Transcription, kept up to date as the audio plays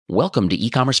Welcome to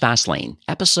E-commerce Fastlane,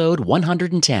 episode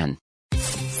 110.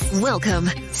 Welcome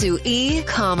to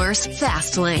E-commerce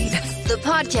Fastlane, the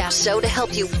podcast show to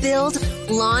help you build,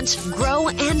 launch, grow,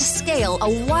 and scale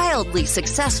a wildly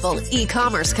successful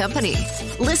e-commerce company.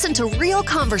 Listen to real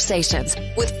conversations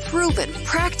with proven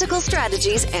practical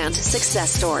strategies and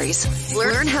success stories.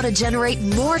 Learn how to generate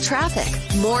more traffic,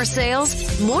 more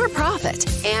sales, more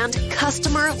profit, and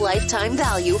customer lifetime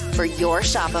value for your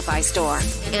Shopify store.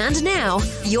 And now,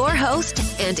 your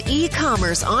host and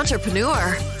e-commerce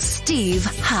entrepreneur, Steve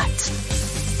Hutt.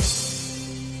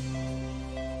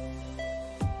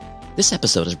 This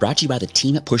episode is brought to you by the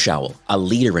team at PushOwl, a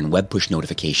leader in web push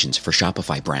notifications for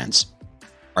Shopify brands.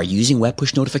 Are you using web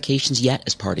push notifications yet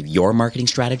as part of your marketing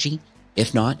strategy?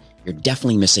 If not, you're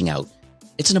definitely missing out.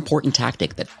 It's an important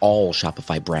tactic that all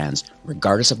Shopify brands,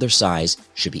 regardless of their size,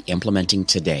 should be implementing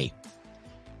today.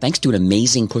 Thanks to an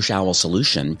amazing PushOwl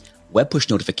solution, web push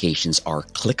notifications are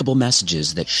clickable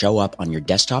messages that show up on your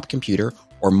desktop computer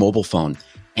or mobile phone.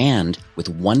 And with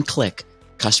one click,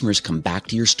 customers come back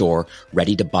to your store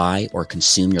ready to buy or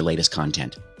consume your latest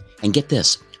content. And get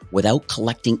this, without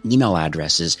collecting email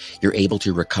addresses, you're able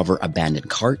to recover abandoned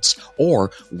carts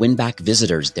or win back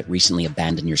visitors that recently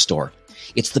abandoned your store.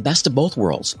 It's the best of both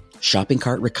worlds, shopping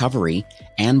cart recovery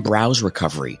and browse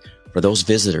recovery for those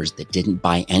visitors that didn't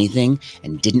buy anything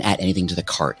and didn't add anything to the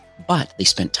cart, but they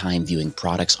spent time viewing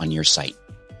products on your site.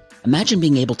 Imagine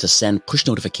being able to send push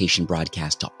notification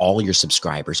broadcasts to all your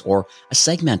subscribers or a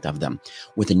segment of them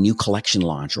with a new collection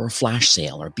launch or a flash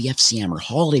sale or BFCM or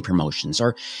holiday promotions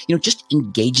or, just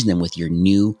engaging them with your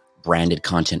new branded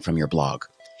content from your blog.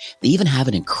 They even have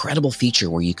an incredible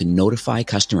feature where you can notify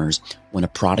customers when a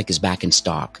product is back in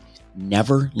stock.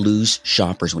 Never lose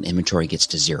shoppers when inventory gets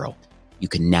to zero. You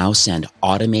can now send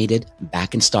automated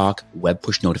back in stock web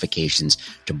push notifications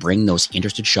to bring those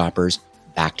interested shoppers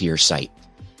back to your site.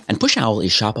 And PushOwl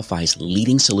is Shopify's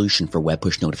leading solution for web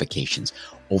push notifications.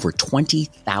 Over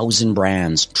 20,000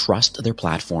 brands trust their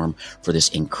platform for this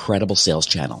incredible sales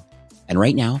channel. And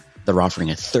right now, they're offering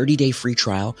a 30-day free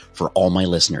trial for all my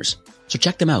listeners. So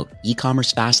check them out,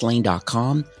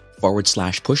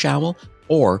 ecommercefastlane.com/PushOwl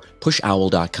or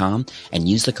pushowl.com and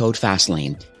use the code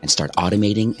Fastlane and start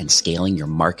automating and scaling your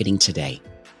marketing today.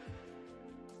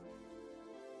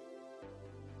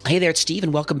 Hey there, it's Steve,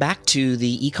 and welcome back to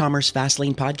the E-commerce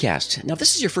Fastlane podcast. Now, if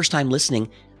this is your first time listening,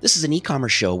 this is an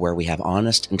e-commerce show where we have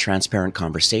honest and transparent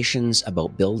conversations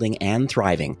about building and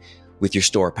thriving with your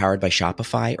store powered by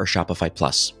Shopify or Shopify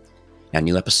Plus. Now,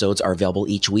 new episodes are available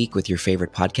each week with your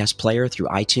favorite podcast player through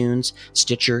iTunes,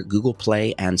 Stitcher, Google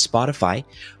Play, and Spotify,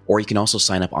 or you can also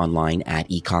sign up online at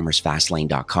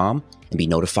ecommercefastlane.com and be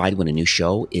notified when a new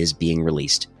show is being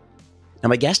released. Now,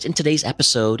 my guest in today's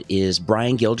episode is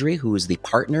Brian Gildry, who is the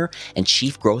partner and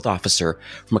chief growth officer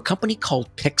from a company called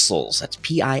Pixels. That's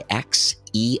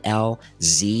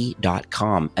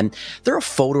Pixelz.com. And they're a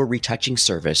photo retouching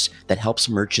service that helps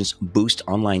merchants boost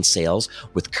online sales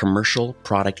with commercial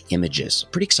product images.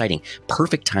 Pretty exciting.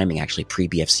 Perfect timing, actually,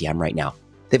 pre-BFCM right now.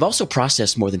 They've also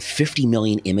processed more than 50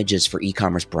 million images for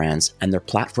e-commerce brands, and their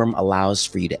platform allows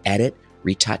for you to edit,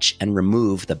 retouch, and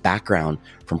remove the background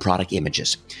from product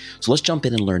images. So let's jump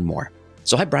in and learn more.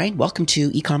 So hi, Brian. Welcome to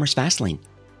E-commerce Fastlane.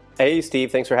 Hey,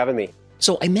 Steve. Thanks for having me.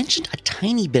 So I mentioned a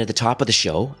tiny bit at the top of the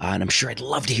show, and I'm sure I'd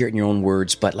love to hear it in your own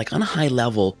words, but on a high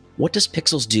level, what does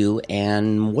Pixels do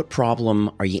and what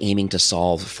problem are you aiming to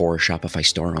solve for Shopify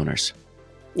store owners?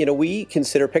 We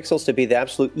consider Pixels to be the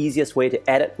absolute easiest way to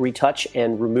edit, retouch,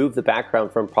 and remove the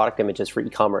background from product images for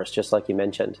e-commerce, just like you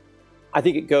mentioned. I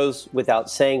think it goes without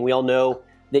saying, we all know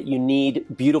that you need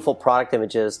beautiful product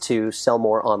images to sell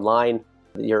more online.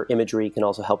 Your imagery can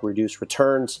also help reduce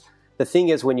returns. The thing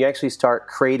is, when you actually start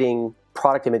creating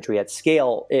product imagery at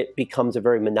scale, it becomes a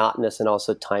very monotonous and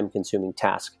also time-consuming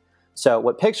task. So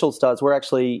what Pixels does, we're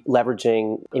actually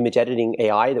leveraging image editing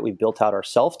AI that we built out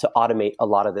ourselves to automate a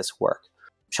lot of this work.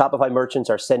 Shopify merchants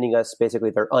are sending us basically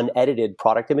their unedited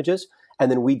product images, and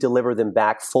then we deliver them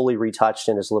back fully retouched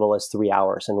in as little as 3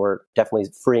 hours. And we're definitely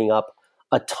freeing up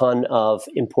a ton of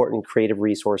important creative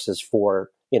resources for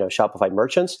Shopify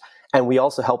merchants. And we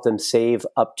also help them save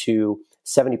up to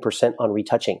 70% on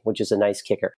retouching, which is a nice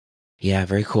kicker. Yeah,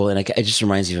 very cool. And it just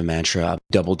reminds me of a mantra,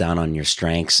 double down on your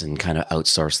strengths and kind of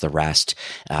outsource the rest.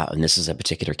 And this is a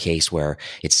particular case where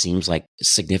it seems like a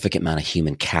significant amount of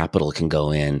human capital can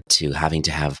go into having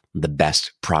to have the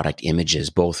best product images,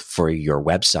 both for your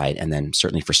website and then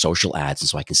certainly for social ads. And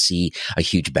so I can see a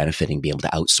huge benefit in being able to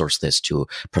outsource this to a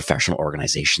professional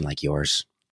organization like yours.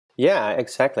 Yeah,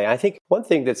 exactly. I think one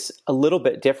thing that's a little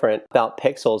bit different about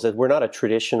Pixels is we're not a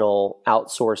traditional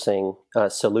outsourcing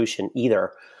solution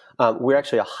either. We're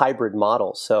actually a hybrid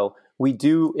model. So we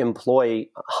do employ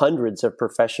hundreds of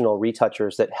professional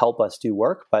retouchers that help us do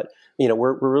work, but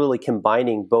we're really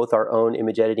combining both our own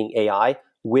image editing AI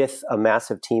with a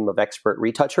massive team of expert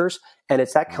retouchers. And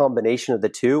it's that combination of the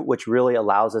two which really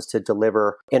allows us to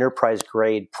deliver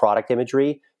enterprise-grade product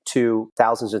imagery to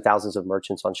thousands and thousands of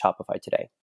merchants on Shopify today.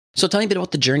 So tell me a bit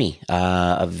about the journey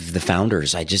of the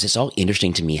founders. It's all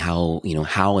interesting to me how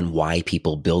and why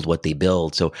people build what they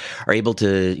build. So are able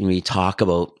to talk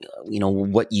about,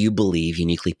 what you believe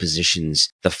uniquely positions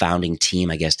the founding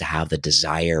team, I guess, to have the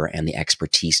desire and the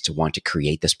expertise to want to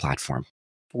create this platform?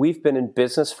 We've been in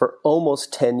business for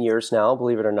almost 10 years now,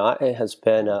 believe it or not. It has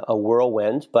been a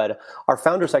whirlwind, but our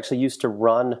founders actually used to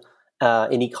run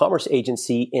an e-commerce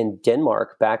agency in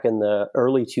Denmark back in the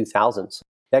early 2000s.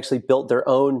 They actually built their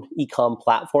own e-com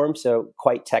platform, so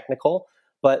quite technical,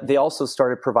 but they also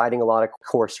started providing a lot of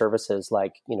core services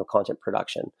like, content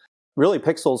production. Really,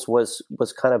 Pixels was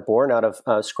kind of born out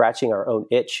of scratching our own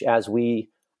itch as we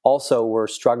also were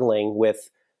struggling with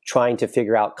trying to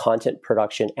figure out content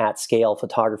production at scale,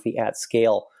 photography at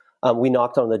scale. We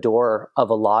knocked on the door of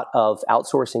a lot of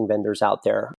outsourcing vendors out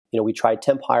there. We tried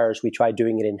temp hires, we tried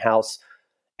doing it in-house,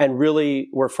 and really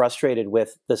were frustrated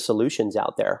with the solutions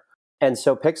out there. And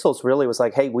so Pixels really was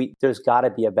like, hey, there's got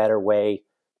to be a better way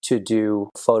to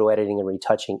do photo editing and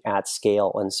retouching at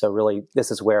scale. And so really, this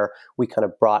is where we kind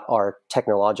of brought our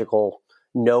technological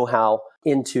know-how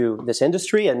into this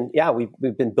industry. And yeah, we've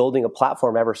been building a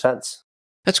platform ever since.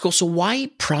 That's cool. So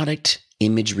why product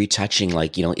image retouching?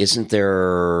 Isn't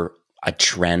there a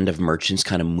trend of merchants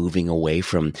kind of moving away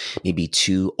from maybe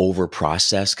too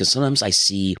over-processed? Because sometimes I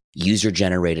see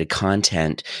user-generated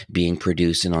content being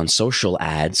produced and on social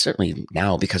ads, certainly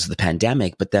now because of the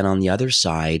pandemic, but then on the other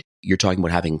side, you're talking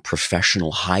about having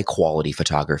professional, high-quality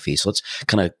photography. So let's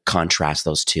kind of contrast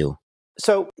those two.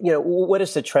 So, what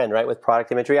is the trend, right, with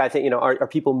product imagery? I think, are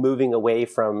people moving away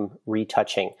from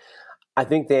retouching? I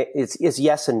think that it's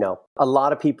yes and no. A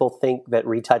lot of people think that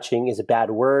retouching is a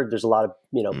bad word. There's a lot of,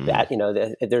 bad,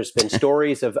 there's been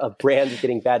stories of brands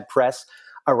getting bad press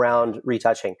around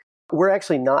retouching. We're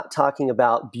actually not talking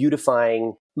about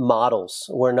beautifying models.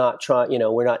 We're not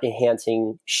we're not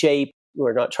enhancing shape.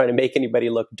 We're not trying to make anybody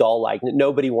look doll-like.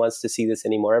 Nobody wants to see this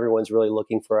anymore. Everyone's really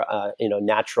looking for a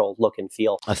natural look and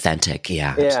feel. Authentic,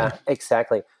 yeah. Yeah, Absolutely.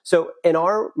 exactly. So in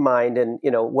our mind, and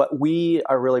what we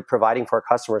are really providing for our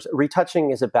customers,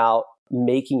 retouching is about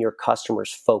making your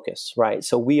customers focus, right?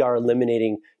 So we are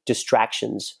eliminating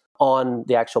distractions on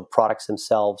the actual products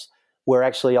themselves. We're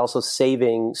actually also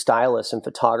saving stylists and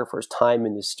photographers time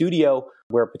in the studio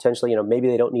where potentially, maybe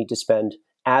they don't need to spend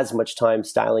as much time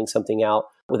styling something out,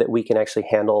 that we can actually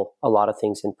handle a lot of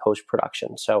things in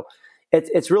post-production. So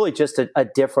it's really just a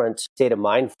different state of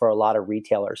mind for a lot of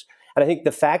retailers. And I think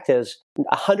the fact is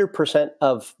 100%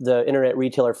 of the Internet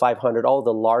Retailer 500, all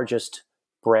the largest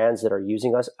brands that are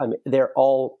using us, they're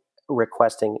all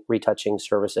requesting retouching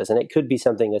services. And it could be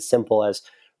something as simple as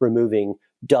removing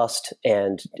dust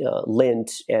and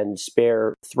lint and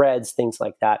spare threads, things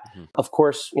like that. Mm-hmm. Of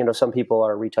course, some people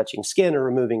are retouching skin or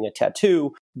removing a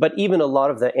tattoo, but even a lot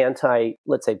of the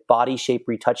let's say, body shape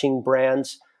retouching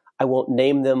brands, I won't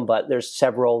name them, but there's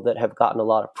several that have gotten a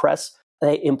lot of press.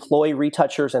 They employ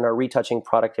retouchers and are retouching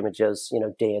product images,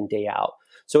 day in, day out.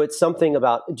 So it's something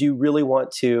about, do you really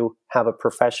want to have a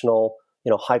professional,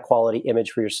 high quality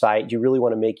image for your site? Do you really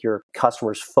want to make your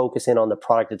customers focus in on the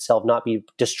product itself, not be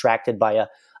distracted by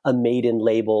a maiden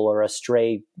label or a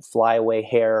stray flyaway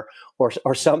hair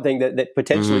or something that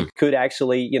potentially could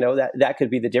actually, that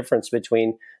could be the difference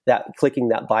between that clicking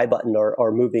that buy button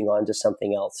or moving on to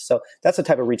something else. So that's the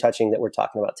type of retouching that we're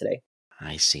talking about today.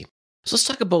 I see. So let's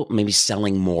talk about maybe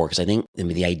selling more, because I think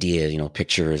the idea,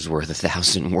 picture is worth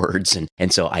 1,000 words.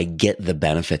 And so I get the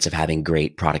benefits of having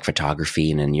great product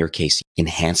photography and in your case,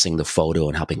 enhancing the photo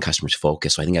and helping customers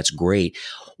focus. So I think that's great.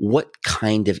 What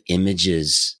kind of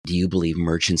images do you believe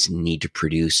merchants need to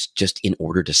produce just in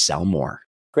order to sell more?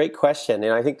 Great question.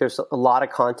 And I think there's a lot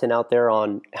of content out there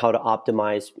on how to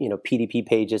optimize, PDP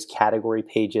pages, category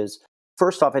pages.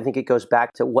 First off, I think it goes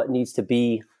back to what needs to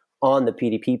be on the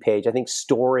PDP page. I think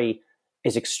story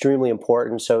is extremely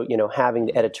important. So, having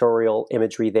the editorial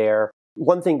imagery there.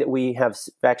 One thing that we have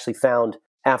actually found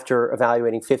after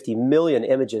evaluating 50 million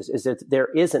images is that there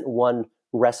isn't one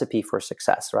recipe for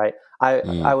success, right?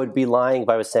 I would be lying if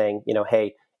I was saying,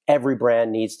 hey, every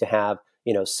brand needs to have,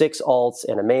 6 alts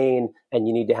and a main, and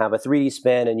you need to have a 3D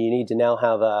spin, and you need to now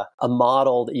have a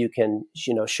model that you can,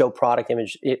 show product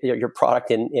image, your product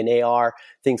in AR,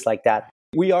 things like that.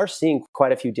 We are seeing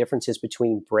quite a few differences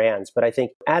between brands, but I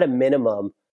think at a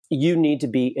minimum, you need to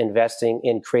be investing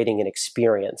in creating an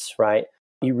experience, right?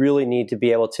 You really need to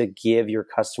be able to give your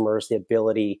customers the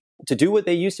ability to do what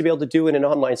they used to be able to do in an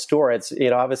online store. It's,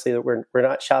 obviously that we're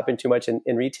not shopping too much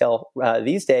in retail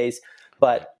these days,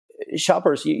 but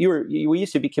shoppers, we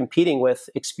used to be competing with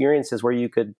experiences where you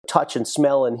could touch and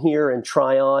smell and hear and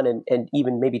try on and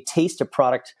even maybe taste a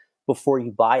product before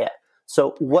you buy it.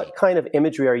 So what kind of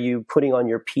imagery are you putting on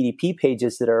your PDP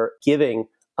pages that are giving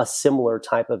a similar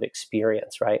type of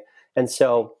experience, right? And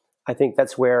so I think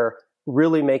that's where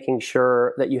really making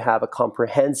sure that you have a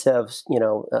comprehensive,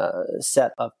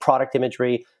 set of product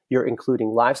imagery. You're including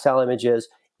lifestyle images.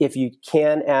 If you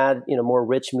can add, more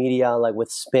rich media like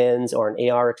with spins or an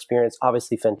AR experience,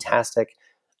 obviously fantastic.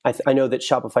 I know that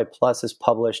Shopify Plus has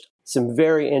published some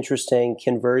very interesting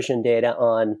conversion data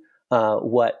on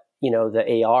what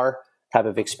the AR type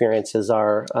of experiences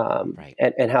are,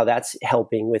 and how that's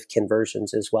helping with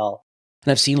conversions as well.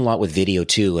 And I've seen a lot with video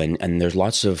too, and there's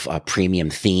lots of premium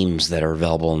themes that are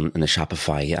available in the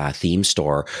Shopify theme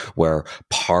store, where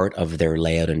part of their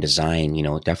layout and design,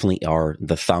 definitely are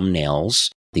the thumbnails,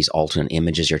 these alternate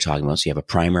images you're talking about. So you have a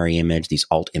primary image, these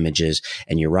alt images,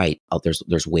 and you're right.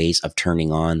 There's ways of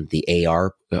turning on the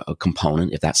AR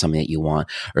component if that's something that you want,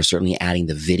 or certainly adding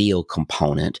the video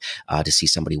component to see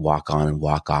somebody walk on and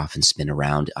walk off and spin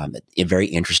around. A very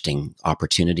interesting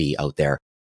opportunity out there.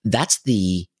 That's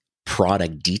the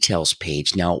product details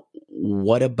page. Now,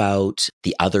 what about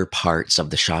the other parts of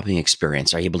the shopping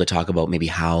experience? Are you able to talk about maybe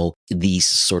how these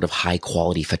sort of high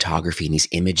quality photography and these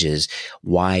images,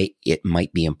 why it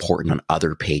might be important on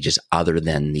other pages other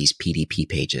than these PDP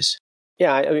pages?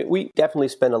 Yeah, I mean, we definitely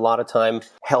spend a lot of time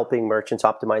helping merchants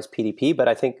optimize PDP, but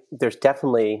I think there's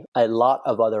definitely a lot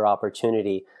of other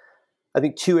opportunity. I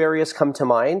think two areas come to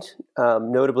mind,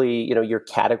 notably, your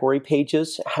category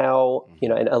pages, how,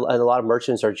 and a lot of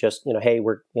merchants are just, hey,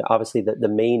 we're obviously the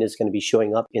main is going to be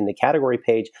showing up in the category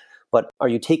page, but are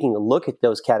you taking a look at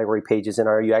those category pages and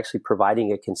are you actually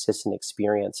providing a consistent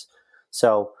experience?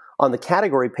 So on the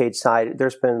category page side,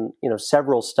 there's been,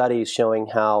 several studies showing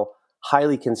how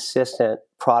highly consistent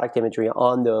product imagery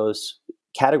on those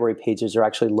category pages are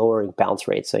actually lowering bounce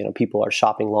rates. So, people are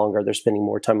shopping longer, they're spending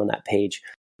more time on that page.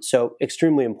 So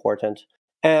extremely important.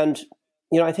 And,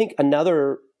 I think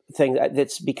another thing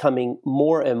that's becoming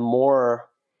more and more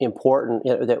important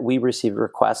that we receive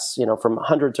requests, from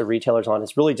hundreds of retailers on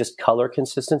is really just color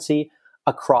consistency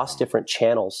across different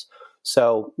channels.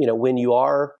 So, when you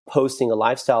are posting a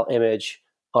lifestyle image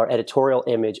or editorial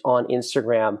image on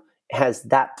Instagram, has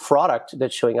that product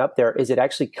that's showing up there, is it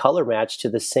actually color matched to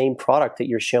the same product that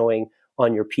you're showing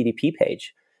on your PDP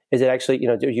page? Is it actually,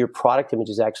 do your product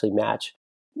images actually match?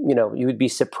 You would be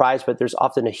surprised, but there's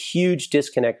often a huge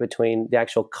disconnect between the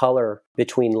actual color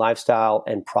between lifestyle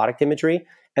and product imagery.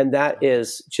 And that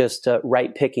is just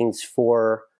right pickings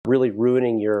for really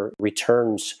ruining your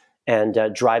returns and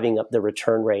driving up the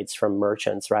return rates from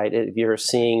merchants, right? If you're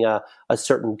seeing a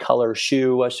certain color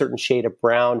shoe, a certain shade of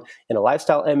brown in a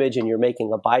lifestyle image, and you're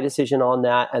making a buy decision on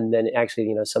that, and then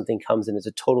actually, something comes in as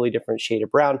a totally different shade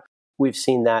of brown, we've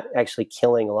seen that actually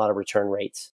killing a lot of return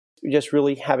rates. Just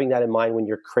really having that in mind when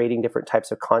you're creating different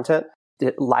types of content.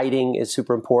 The lighting is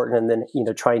super important, and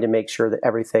then trying to make sure that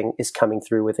everything is coming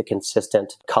through with a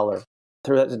consistent color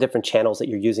through the different channels that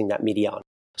you're using that media on.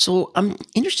 So I'm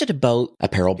interested about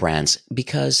apparel brands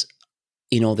because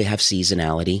they have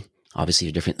seasonality. Obviously,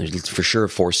 there's for sure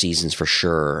 4 seasons for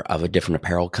sure of a different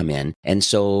apparel come in, and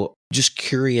so just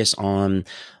curious on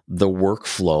the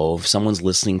workflow. If someone's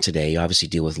listening today, you obviously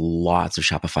deal with lots of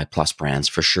Shopify Plus brands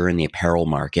for sure in the apparel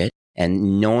market.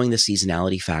 And knowing the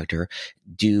seasonality factor,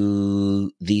 do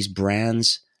these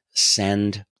brands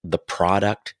send the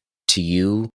product to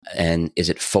you? And is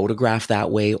it photographed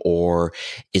that way? Or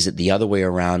is it the other way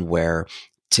around where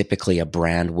typically a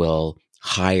brand will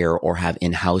hire or have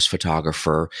in-house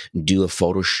photographer do a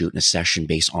photo shoot and a session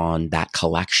based on that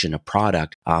collection of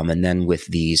product? And then with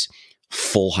these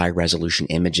full high resolution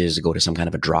images go to some kind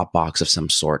of a Dropbox of some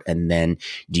sort. And then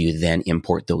do you then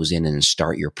import those in and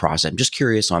start your process? I'm just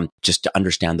curious on just to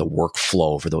understand the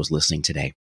workflow for those listening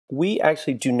today. We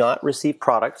actually do not receive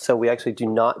product, so we actually do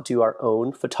not do our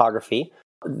own photography.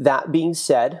 That being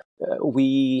said,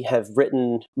 we have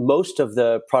written most of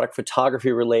the product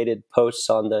photography related posts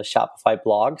on the Shopify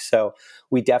blog. So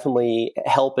we definitely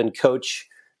help and coach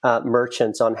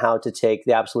merchants on how to take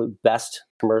the absolute best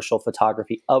commercial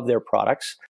photography of their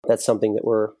products. That's something that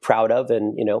we're proud of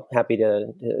and, happy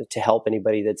to help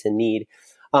anybody that's in need.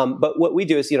 But what we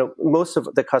do is, most of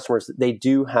the customers, they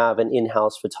do have an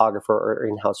in-house photographer or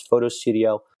in-house photo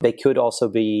studio. They could also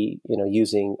be,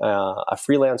 using a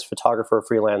freelance photographer,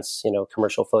 freelance,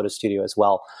 commercial photo studio as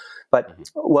well. But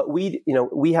what we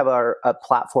have a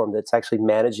platform that's actually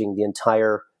managing the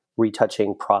entire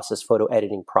retouching process, photo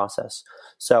editing process.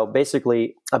 So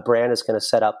basically, a brand is going to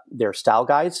set up their style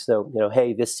guides. So,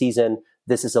 hey, this season,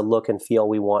 this is a look and feel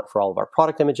we want for all of our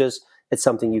product images. It's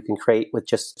something you can create with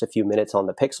just a few minutes on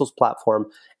the Pixels platform.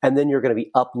 And then you're going to be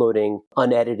uploading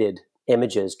unedited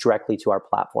images directly to our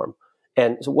platform.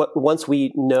 And so once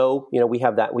we know, we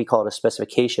have that, we call it a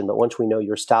specification, but once we know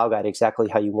your style guide, exactly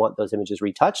how you want those images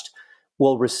retouched,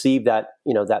 we'll receive that,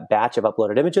 that batch of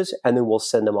uploaded images, and then we'll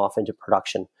send them off into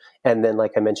production. And then,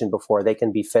 like I mentioned before, they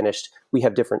can be finished. We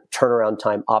have different turnaround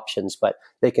time options, but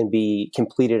they can be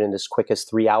completed in as quick as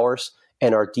 3 hours.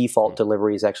 And our default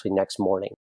delivery is actually next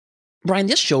morning. Brian,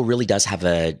 this show really does have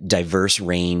a diverse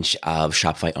range of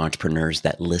Shopify entrepreneurs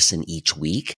that listen each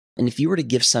week. And if you were to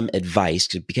give some advice,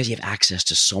 because you have access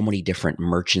to so many different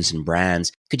merchants and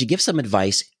brands, could you give some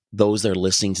advice, those that are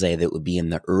listening today that would be in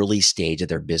the early stage of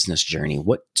their business journey?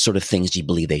 What sort of things do you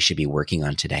believe they should be working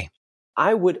on today?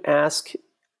 I would ask,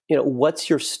 what's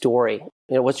your story?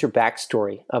 What's your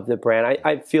backstory of the brand?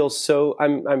 I feel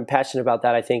I'm passionate about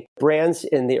that. I think brands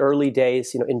in the early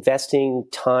days, investing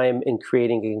time in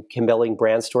creating a compelling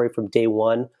brand story from day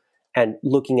one and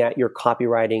looking at your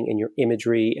copywriting and your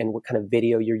imagery and what kind of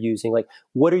video you're using. Like,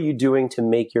 what are you doing to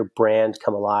make your brand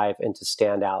come alive and to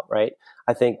stand out, right?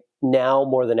 I think now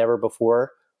more than ever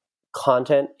before,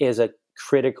 content is a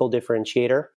critical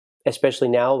differentiator, especially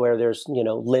now where there's,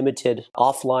 limited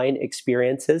offline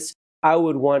experiences. I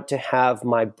would want to have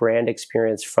my brand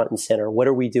experience front and center. What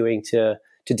are we doing to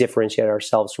differentiate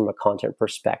ourselves from a content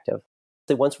perspective?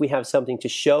 So once we have something to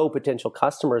show potential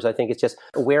customers, I think it's just,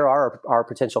 where are our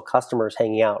potential customers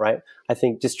hanging out, right? I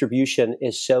think distribution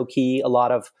is so key. A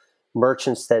lot of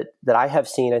merchants that I have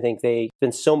seen, I think they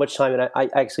spend so much time, and I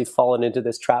actually fallen into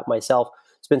this trap myself,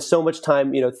 spend so much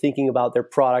time, thinking about their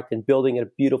product and building a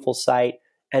beautiful site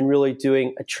and really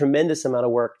doing a tremendous amount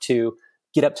of work to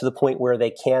get up to the point where they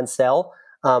can sell,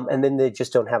 and then they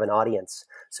just don't have an audience.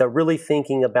 So really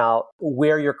thinking about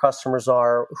where your customers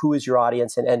are, who is your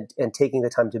audience, and taking the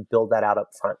time to build that out up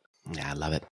front. Yeah, I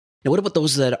love it. Now, what about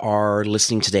those that are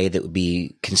listening today that would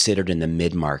be considered in the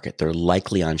mid-market? They're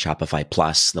likely on Shopify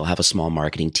Plus. They'll have a small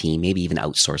marketing team, maybe even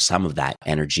outsource some of that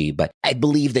energy, but I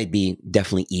believe they'd be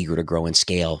definitely eager to grow and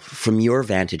scale. From your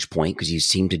vantage point, because you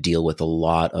seem to deal with a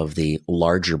lot of the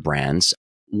larger brands,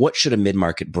 what should a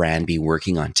mid-market brand be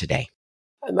working on today?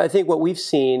 I think what we've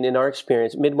seen in our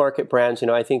experience, mid-market brands,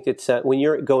 I think it's when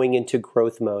you're going into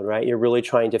growth mode, right? You're really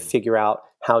trying to figure out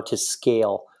how to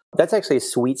scale. That's actually a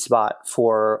sweet spot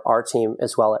for our team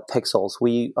as well at Pixels.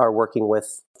 We are working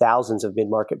with thousands of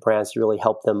mid-market brands to really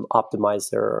help them optimize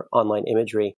their online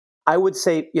imagery. I would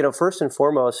say, first and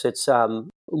foremost, it's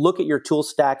look at your tool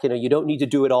stack. You don't need to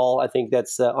do it all. I think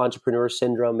that's entrepreneur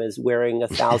syndrome, is wearing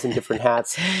 1,000 different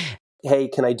hats. Hey,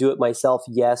 can I do it myself?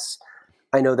 Yes.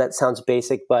 I know that sounds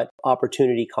basic, but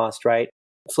opportunity cost, right?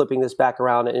 Flipping this back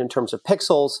around in terms of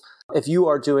Pixels, if you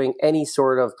are doing any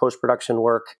sort of post-production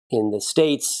work in the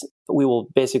States, we will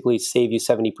basically save you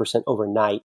 70%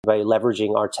 overnight by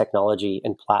leveraging our technology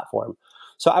and platform.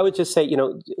 So I would just say,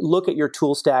 look at your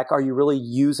tool stack. Are you really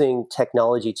using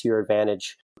technology to your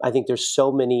advantage? I think there's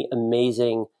so many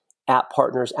amazing app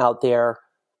partners out there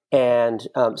and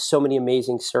so many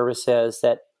amazing services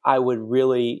that I would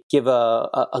really give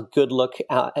a good look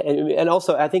at. And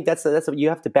also, I think that's you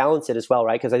have to balance it as well,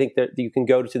 right? Because I think that you can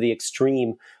go to the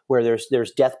extreme where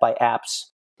there's death by apps.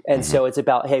 And so it's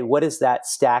about, hey, what is that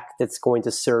stack that's going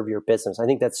to serve your business? I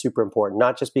think that's super important,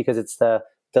 not just because it's the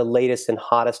latest and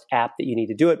hottest app that you need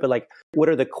to do it, but like, what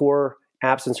are the core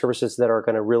apps and services that are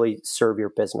going to really serve your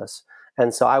business?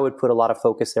 And so I would put a lot of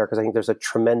focus there because I think there's a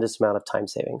tremendous amount of time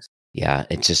savings. Yeah,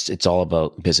 it's all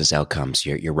about business outcomes.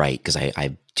 You're right, because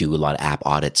I do a lot of app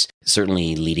audits,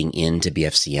 certainly leading into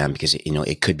BFCM, because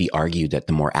it could be argued that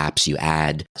the more apps you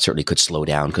add certainly could slow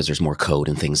down because there's more code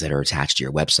and things that are attached to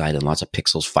your website and lots of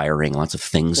pixels firing, lots of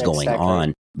things going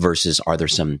on, versus are there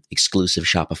some exclusive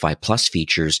Shopify Plus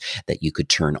features that you could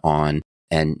turn on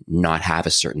and not have a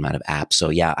certain amount of apps. So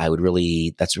yeah,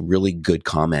 that's a really good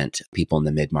comment, people in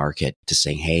the mid-market, to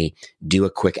say, hey, do a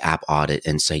quick app audit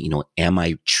and say, am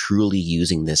I truly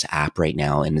using this app right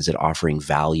now? And is it offering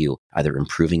value, either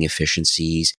improving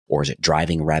efficiencies, or is it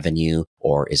driving revenue,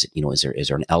 or is it, is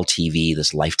there an LTV,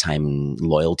 this lifetime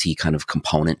loyalty kind of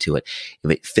component to it?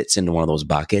 If it fits into one of those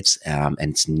buckets,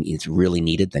 and it's really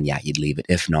needed, then yeah, you'd leave it.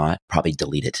 If not, probably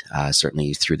delete it,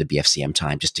 certainly through the BFCM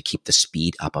time, just to keep the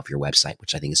speed up of your website,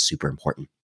 which I think is super important.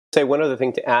 Say one other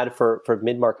thing to add for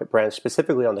mid-market brands,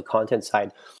 specifically on the content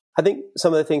side. I think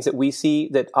some of the things that we see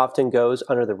that often goes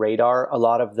under the radar, a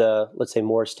lot of the, let's say,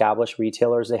 more established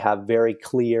retailers, they have very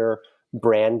clear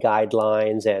brand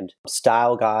guidelines and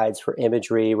style guides for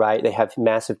imagery, right? They have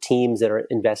massive teams that are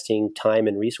investing time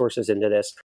and resources into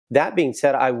this. That being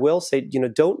said, I will say,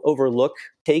 don't overlook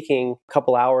taking a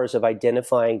couple hours of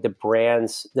identifying the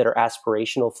brands that are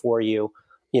aspirational for you.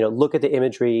 Look at the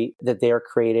imagery that they are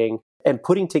creating and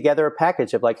putting together a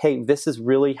package of like, hey, this is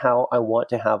really how I want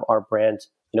to have our brand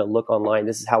look online.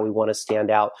 This is how we want to stand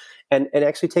out. And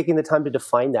actually taking the time to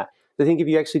define that. I think if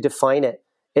you actually define it,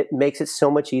 it makes it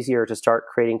so much easier to start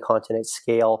creating content at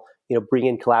scale, bring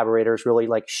in collaborators, really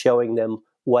like showing them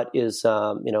what is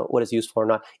useful or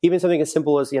not. Even something as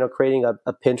simple as, creating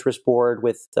a Pinterest board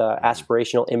with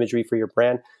aspirational imagery for your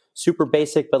brand. Super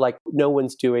basic, but like no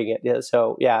one's doing it. Yeah,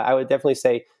 so yeah, I would definitely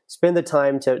say spend the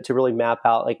time to really map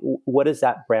out like what is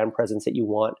that brand presence that you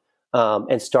want,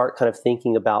 and start kind of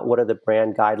thinking about what are the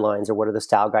brand guidelines or what are the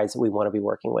style guides that we want to be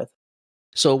working with.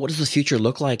 So what does the future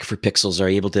look like for Pixels? Are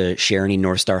you able to share any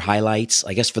North Star highlights,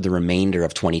 I guess, for the remainder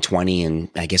of 2020 and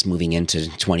I guess moving into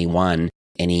 21?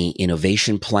 Any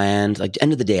innovation planned? Like, at the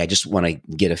end of the day, I just want to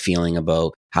get a feeling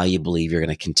about how you believe you're going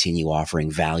to continue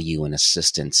offering value and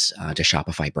assistance to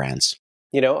Shopify brands.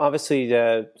 Obviously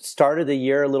the start of the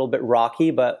year a little bit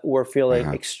rocky, but we're feeling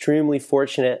extremely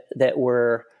fortunate that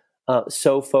we're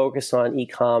so focused on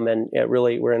e-com, and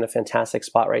really we're in a fantastic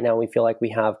spot right now. We feel like we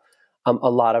have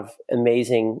a lot of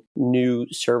amazing new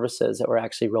services that we're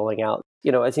actually rolling out.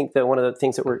 I think that one of the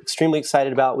things that we're extremely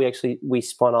excited about, we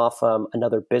spun off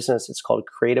another business. It's called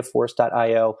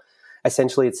creativeforce.io.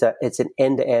 Essentially, it's an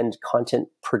end-to-end content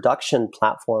production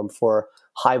platform for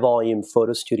high volume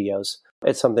photo studios.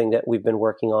 It's something that we've been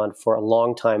working on for a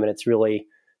long time, and it's really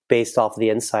based off of the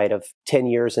insight of 10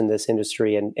 years in this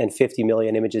industry and 50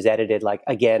 million images edited. Like,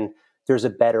 again, there's a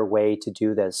better way to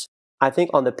do this. I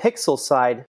think on the Pixel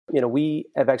side, we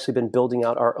have actually been building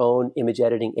out our own image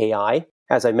editing AI.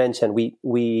 As I mentioned,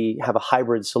 we have a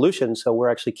hybrid solution, so we're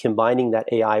actually combining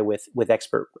that AI with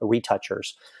expert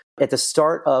retouchers. At the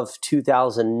start of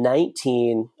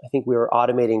 2019, I think we were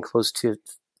automating close to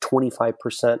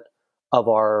 25% of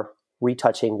our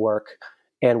retouching work,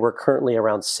 and we're currently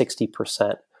around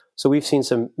 60%. So we've seen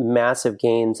some massive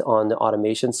gains on the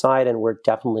automation side, and we're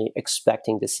definitely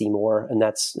expecting to see more, and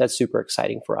that's super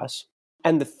exciting for us.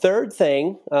 And the third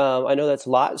thing, I know that's a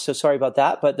lot, so sorry about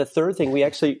that, but the third thing,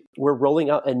 we're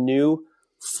rolling out a new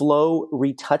flow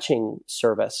retouching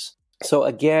service. So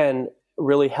again,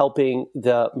 really helping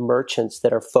the merchants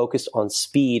that are focused on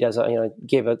speed, as I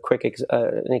gave a quick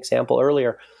an example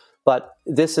earlier. But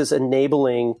this is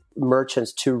enabling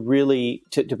merchants to really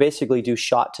to basically do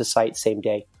shot to site same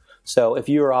day. So if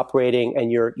you are operating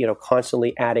and you're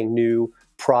constantly adding new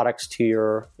products to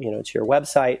your to your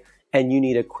website, and you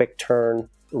need a quick turn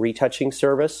retouching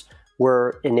service,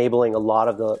 we're enabling a lot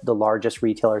of the largest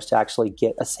retailers to actually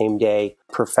get a same day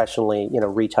professionally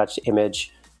retouched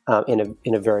image in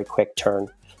a very quick turn.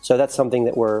 So that's something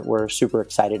that we're super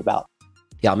excited about.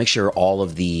 Yeah, I'll make sure all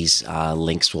of these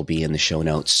links will be in the show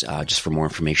notes just for more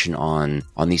information on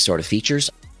these sort of features.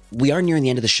 We are nearing the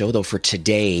end of the show, though, for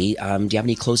today. Do you have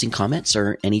any closing comments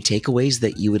or any takeaways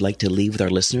that you would like to leave with our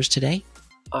listeners today?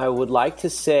 I would like to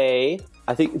say,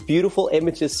 I think beautiful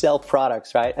images sell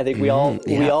products, right? I think we all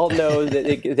know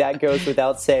that that goes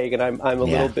without saying, and I'm a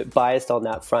little bit biased on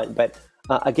that front. But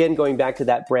again, going back to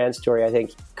that brand story, I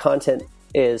think content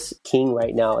is king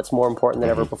right now. It's more important than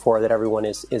ever before that everyone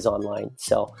is online.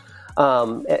 So,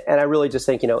 and I really just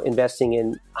think, investing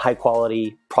in high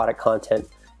quality product content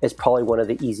is probably one of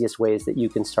the easiest ways that you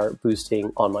can start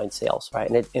boosting online sales, right?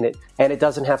 And it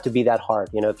doesn't have to be that hard,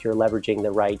 if you're leveraging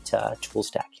the right tool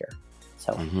stack here.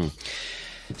 So,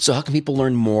 So how can people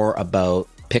learn more about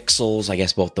Pixels, I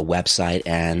guess both the website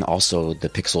and also the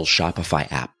Pixels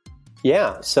Shopify app?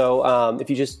 Yeah. So if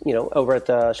you just, over at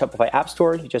the Shopify App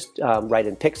Store, you just write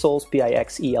in Pixels,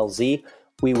 Pixelz,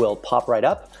 we will pop right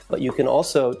up. But you can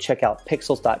also check out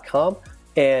pixels.com.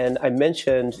 And I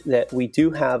mentioned that we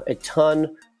do have a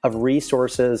ton of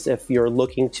resources if you're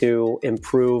looking to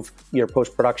improve your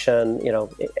post-production,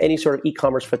 any sort of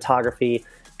e-commerce photography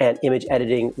and image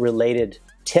editing related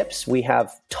tips. We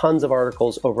have tons of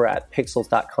articles over at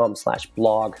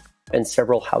pixels.com/blog and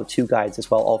several how-to guides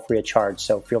as well, all free of charge.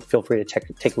 So feel free to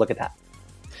take a look at that.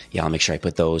 Yeah, I'll make sure I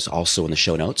put those also in the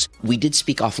show notes. We did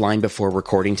speak offline before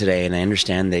recording today, and I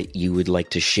understand that you would like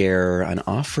to share an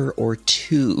offer or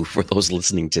two for those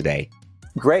listening today.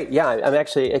 Great. Yeah, I'm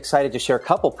actually excited to share a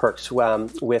couple perks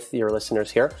with your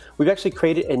listeners here. We've actually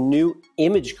created a new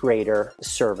image grader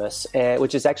service,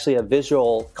 which is actually a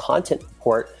visual content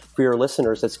report for your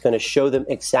listeners that's going to show them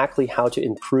exactly how to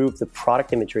improve the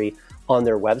product imagery on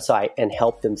their website and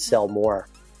help them sell more.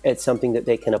 It's something that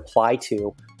they can apply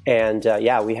to. And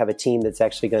we have a team that's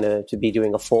actually going to be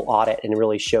doing a full audit and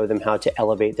really show them how to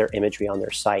elevate their imagery on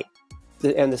their site.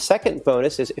 And the second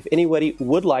bonus is if anybody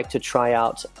would like to try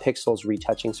out Pixel's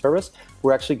retouching service,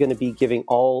 we're actually going to be giving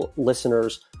all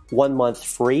listeners 1 month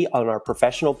free on our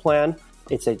professional plan.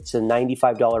 It's a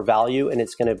 $95 value, and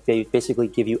it's going to basically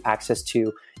give you access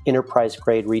to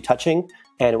enterprise-grade retouching,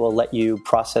 and it will let you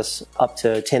process up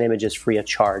to 10 images free of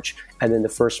charge. And then the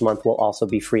first month will also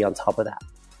be free on top of that.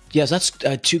 Yes, that's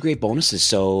two great bonuses.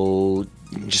 So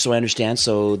just so I understand,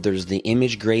 so there's the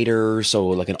image grader, so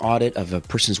like an audit of a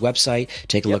person's website,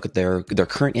 take a look at their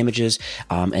current images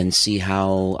and see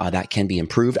how that can be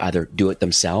improved, either do it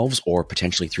themselves or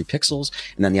potentially through Pixels.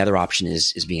 And then the other option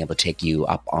is being able to take you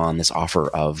up on this offer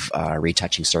of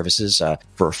retouching services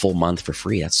for a full month for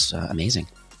free. That's amazing.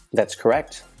 That's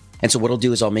correct. And so what I'll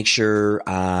do is I'll make sure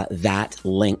that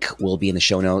link will be in the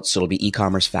show notes. So it'll be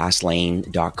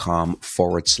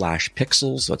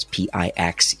ecommercefastlane.com/pixels. So it's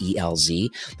PIXELZ.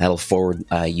 That'll forward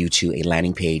you to a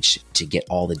landing page to get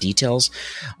all the details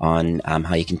on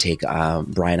how you can take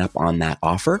Brian up on that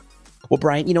offer. Well,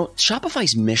 Brian,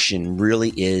 Shopify's mission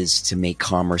really is to make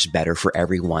commerce better for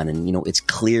everyone. And, it's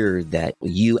clear that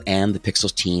you and the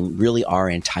Pixels team really are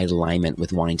in tight alignment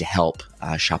with wanting to help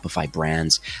Shopify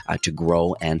brands to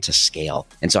grow and to scale.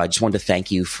 And so I just wanted to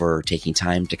thank you for taking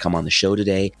time to come on the show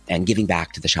today and giving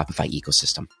back to the Shopify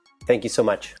ecosystem. Thank you so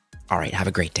much. All right. Have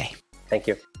a great day. Thank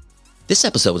you. This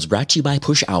episode was brought to you by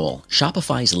PushOwl,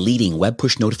 Shopify's leading web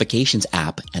push notifications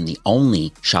app and the only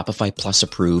Shopify Plus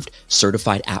approved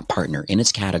certified app partner in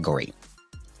its category.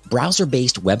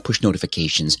 Browser-based web push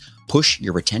notifications push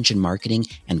your retention marketing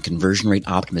and conversion rate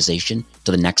optimization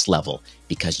to the next level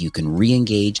because you can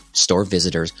re-engage store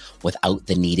visitors without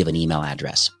the need of an email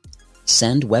address.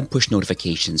 Send web push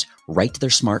notifications right to their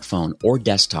smartphone or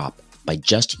desktop by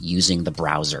just using the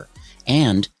browser.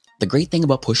 And the great thing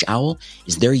about PushOwl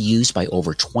is they're used by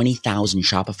over 20,000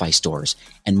 Shopify stores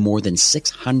and more than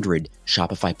 600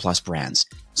 Shopify Plus brands.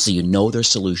 So their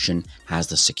solution has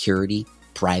the security,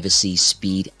 privacy,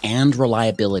 speed, and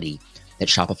reliability that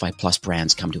Shopify Plus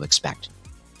brands come to expect.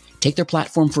 Take their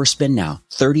platform for a spin now,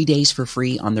 30 days for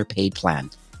free on their paid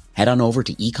plan. Head on over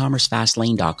to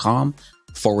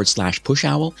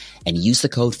ecommercefastlane.com/PushOwl and use the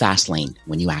code FASTLANE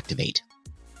when you activate.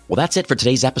 Well, that's it for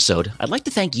today's episode. I'd like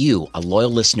to thank you, a loyal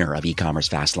listener of E-commerce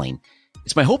Fastlane.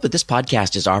 It's my hope that this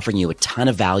podcast is offering you a ton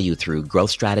of value through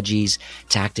growth strategies,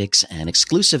 tactics, and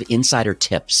exclusive insider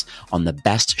tips on the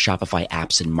best Shopify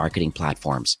apps and marketing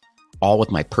platforms, all with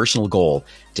my personal goal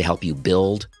to help you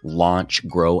build, launch,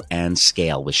 grow, and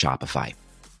scale with Shopify.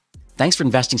 Thanks for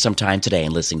investing some time today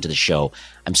and listening to the show.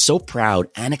 I'm so proud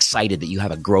and excited that you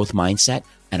have a growth mindset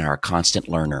and are a constant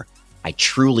learner. I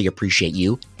truly appreciate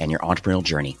you and your entrepreneurial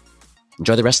journey.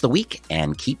 Enjoy the rest of the week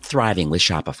and keep thriving with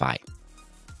Shopify.